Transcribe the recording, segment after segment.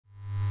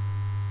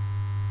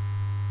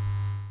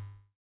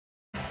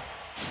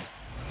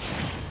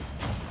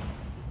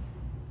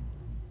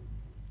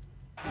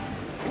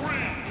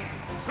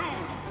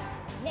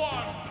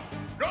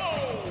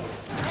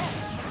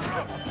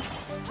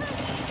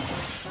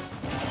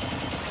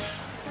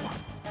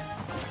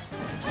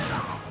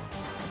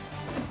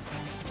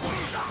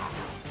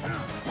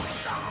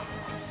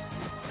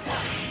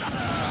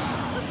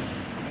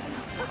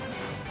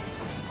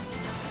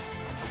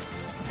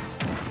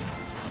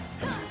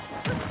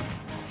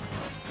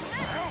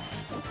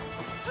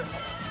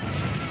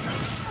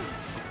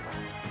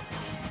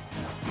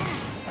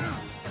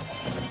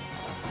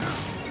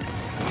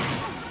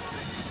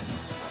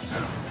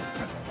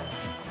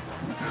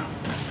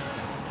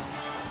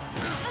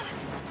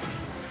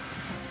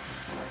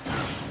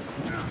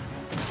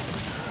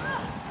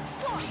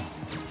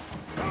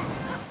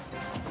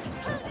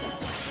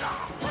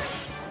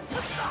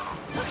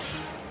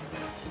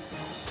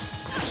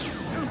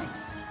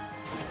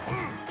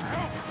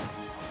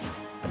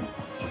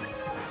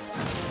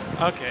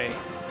Okay,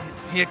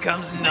 here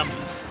comes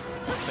numbers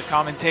to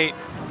commentate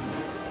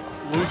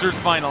losers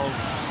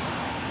finals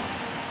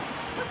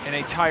in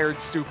a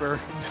tired stupor.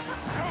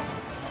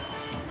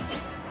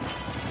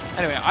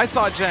 Anyway, I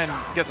saw Jen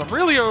get some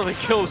really early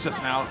kills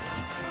just now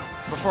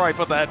before I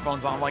put the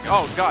headphones on. I'm like,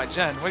 oh god,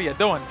 Jen, what are you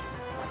doing?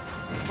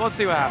 So let's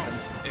see what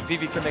happens. If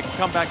Vivi can make a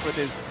comeback with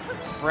his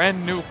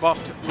brand new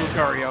buffed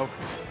Lucario.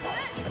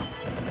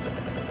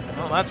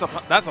 Oh, that's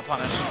a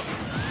punish.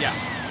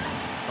 Yes.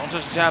 Don't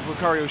just jab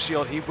Lucario's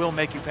shield, he will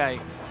make you pay.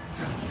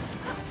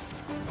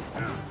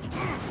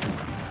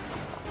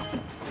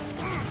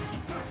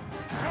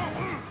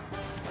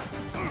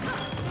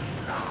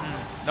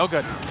 No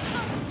good. I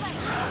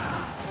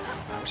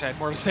wish I had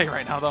more to say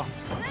right now, though.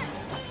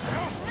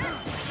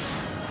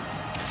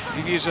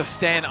 Vivi is just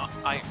staying on.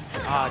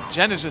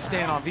 Jen is just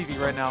staying on Vivi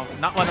right now,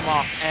 not letting him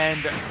off.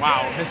 And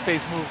wow,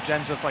 misspace move.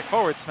 Jen's just like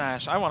forward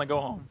smash. I want to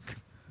go home.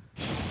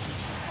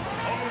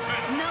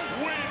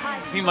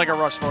 Seemed like a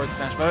rush forward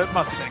smash, but it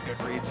must have been a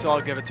good read, so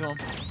I'll give it to him.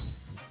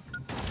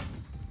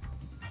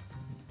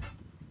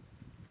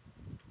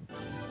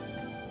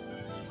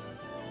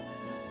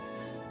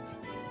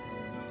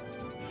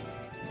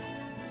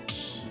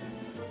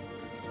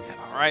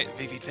 All right,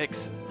 Vivi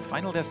picks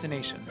Final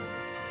Destination.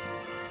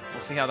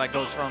 We'll see how that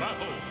goes from.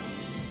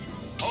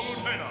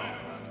 Palutena.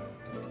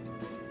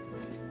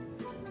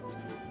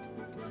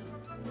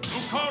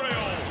 Lucario.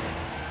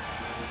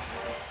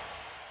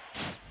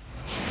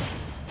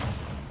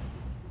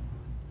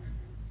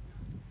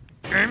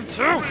 Game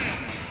 2.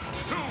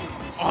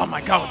 Oh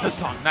my god, with this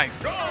song, nice.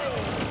 All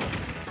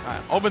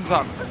right, opens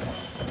up.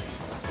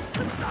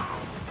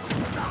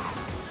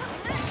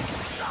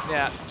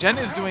 Yeah, Jen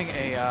is doing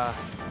a.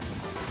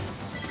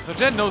 So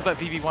Jen knows that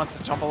Vivi wants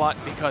to jump a lot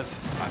because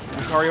that's the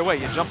Lucario way.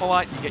 You jump a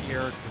lot, you get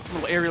your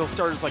little aerial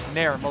starters like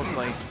Nair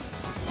mostly,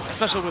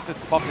 especially with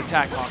its buffed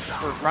attack box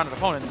for grounded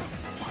opponents.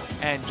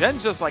 And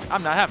Jen's just like,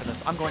 I'm not having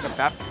this. I'm going to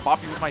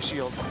bop you with my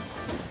shield.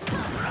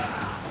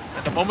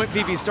 At the moment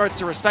Vivi starts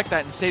to respect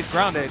that and stays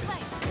grounded,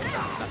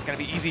 that's going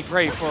to be easy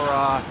prey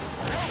for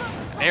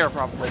Nair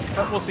probably,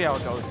 but we'll see how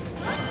it goes.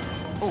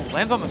 Oh,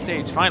 lands on the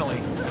stage,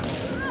 finally.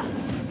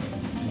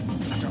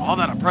 After all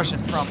that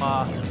oppression from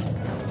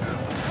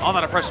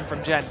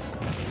Jen.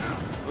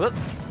 Oh,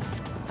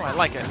 I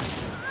like it.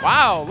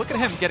 Wow, look at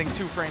him getting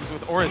 2 frames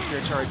with Aura Sphere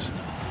charge.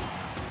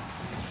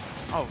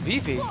 Oh,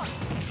 Vivi.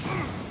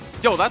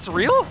 Yo, that's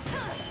real?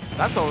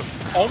 That's a...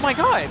 Oh my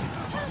god.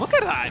 Look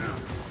at that.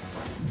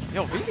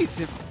 Yo, Vivi's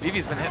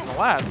been hitting the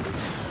lab.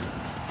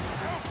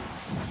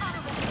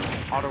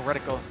 Auto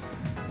reticle.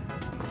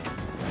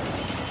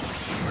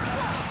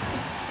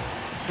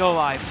 Still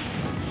alive.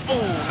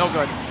 Oh, no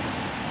good.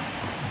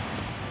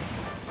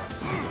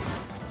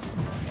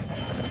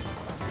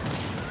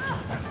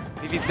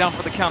 Vivi's down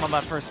for the count on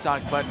that first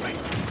stock, but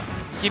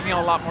he's keeping it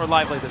a lot more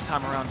lively this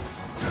time around.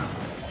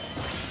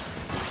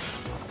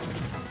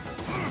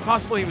 It's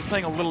possible he was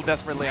playing a little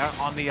desperately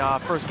on the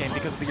first game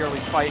because of the early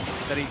spike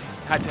that he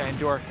had to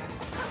endure.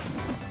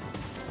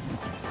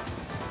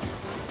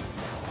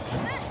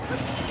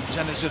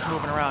 Jen is just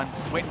moving around,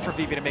 waiting for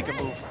Vivi to make a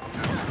move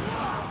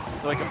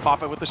so he can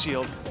pop it with the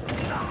shield.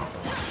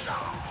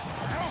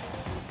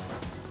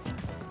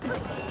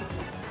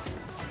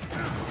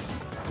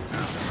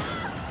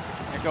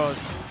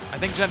 Goes. I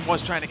think Jen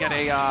was trying to get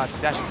a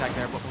dash attack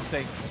there, but we'll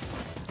see.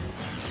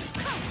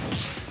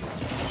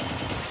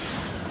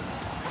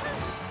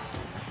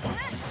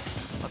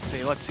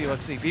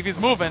 Let's see. Vivi's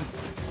moving.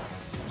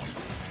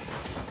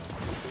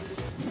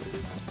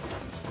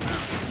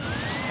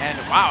 And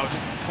wow,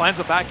 just plans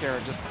a back air,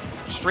 just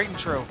straight and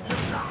true.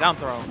 Down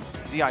throw.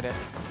 DI'd it.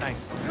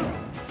 Nice.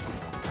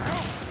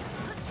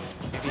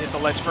 Vivi hit the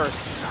ledge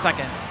first.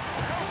 Second.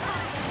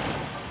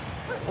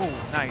 Oh,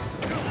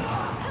 nice.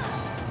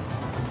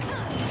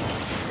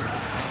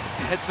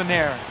 Hits the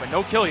Nair, but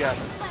no kill yet.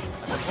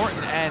 That's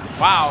important, and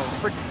wow,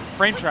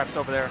 frame traps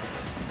over there.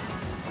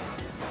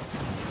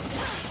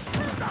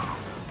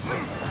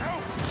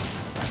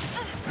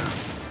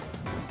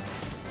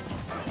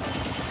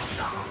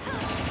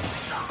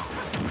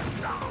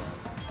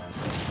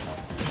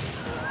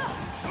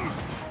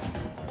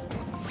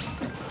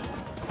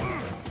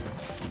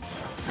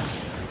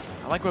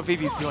 I like what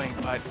Vivi's doing,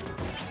 but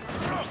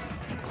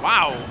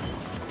wow,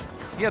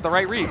 he had the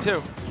right read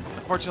too.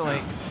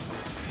 Unfortunately,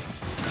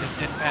 this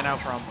didn't pan out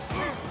for him.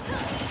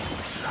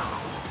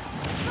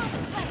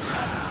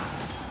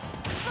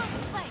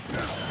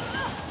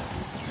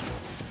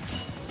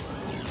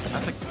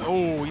 That's like,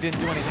 oh, he didn't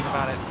do anything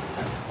about it.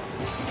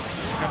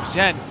 Here comes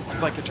Jen.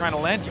 It's like you're trying to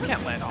land. You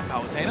can't land on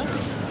Palutena.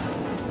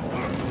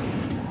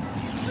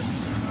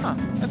 Huh,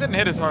 that didn't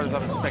hit as hard as I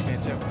was expecting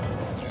it to.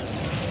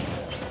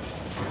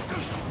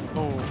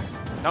 Oh,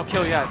 no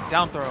kill yet.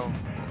 Down throw.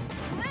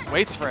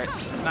 Waits for it.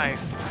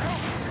 Nice.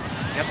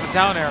 Gets the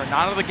down air.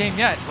 Not out of the game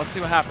yet. Let's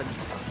see what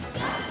happens.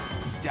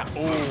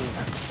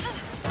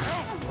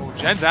 Oh,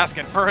 Jen's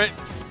asking for it.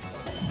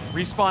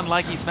 Respawn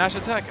likey smash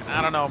attack?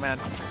 I don't know, man.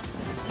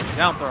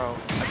 Down throw.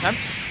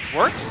 Attempt.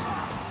 Works,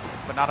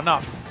 but not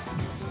enough.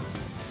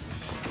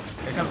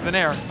 Here comes the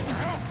Nair.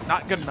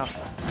 Not good enough.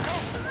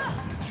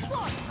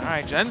 All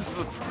right, Jen's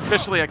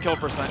officially at kill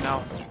percent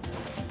now.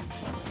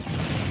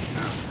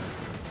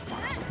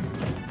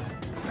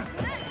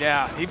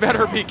 Yeah, he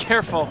better be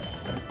careful.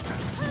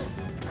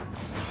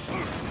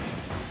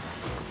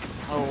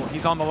 Oh,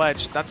 he's on the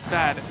ledge. That's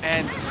bad.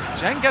 And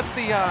Jen gets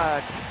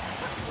the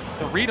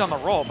read on the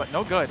roll, but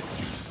no good.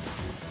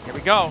 Here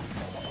we go.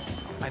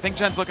 I think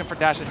Jen's looking for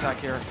dash attack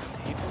here.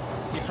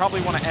 He'd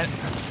probably want to end.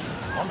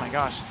 Oh my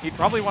gosh. He'd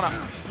probably want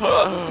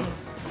to.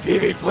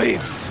 Vivi,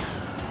 please.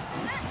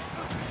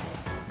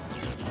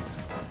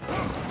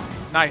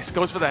 Nice.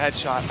 Goes for the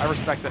headshot. I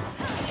respect it.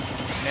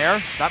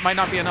 Nair? That might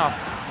not be enough.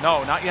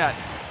 No, not yet.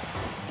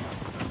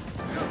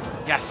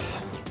 Yes.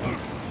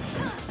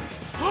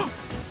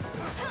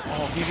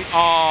 Oh, Vivi.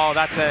 Oh,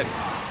 that's it.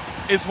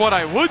 Is what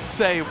I would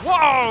say.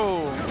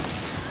 Whoa!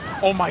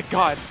 Oh my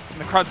god.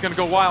 And the crowd's going to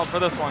go wild for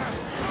this one.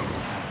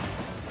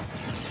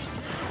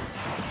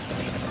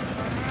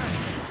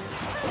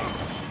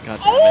 God damn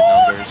it,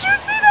 Oh, numbers. did you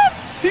see that?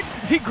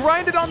 He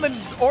grinded on the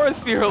Aura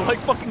Sphere like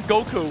fucking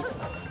Goku.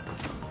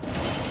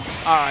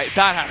 All right,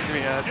 that has to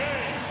be a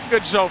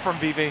good show from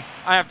Vivi.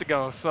 I have to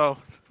go, so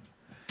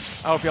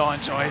I hope you all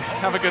enjoyed.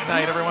 Have a good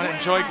night, everyone.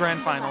 Enjoy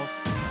Grand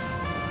Finals.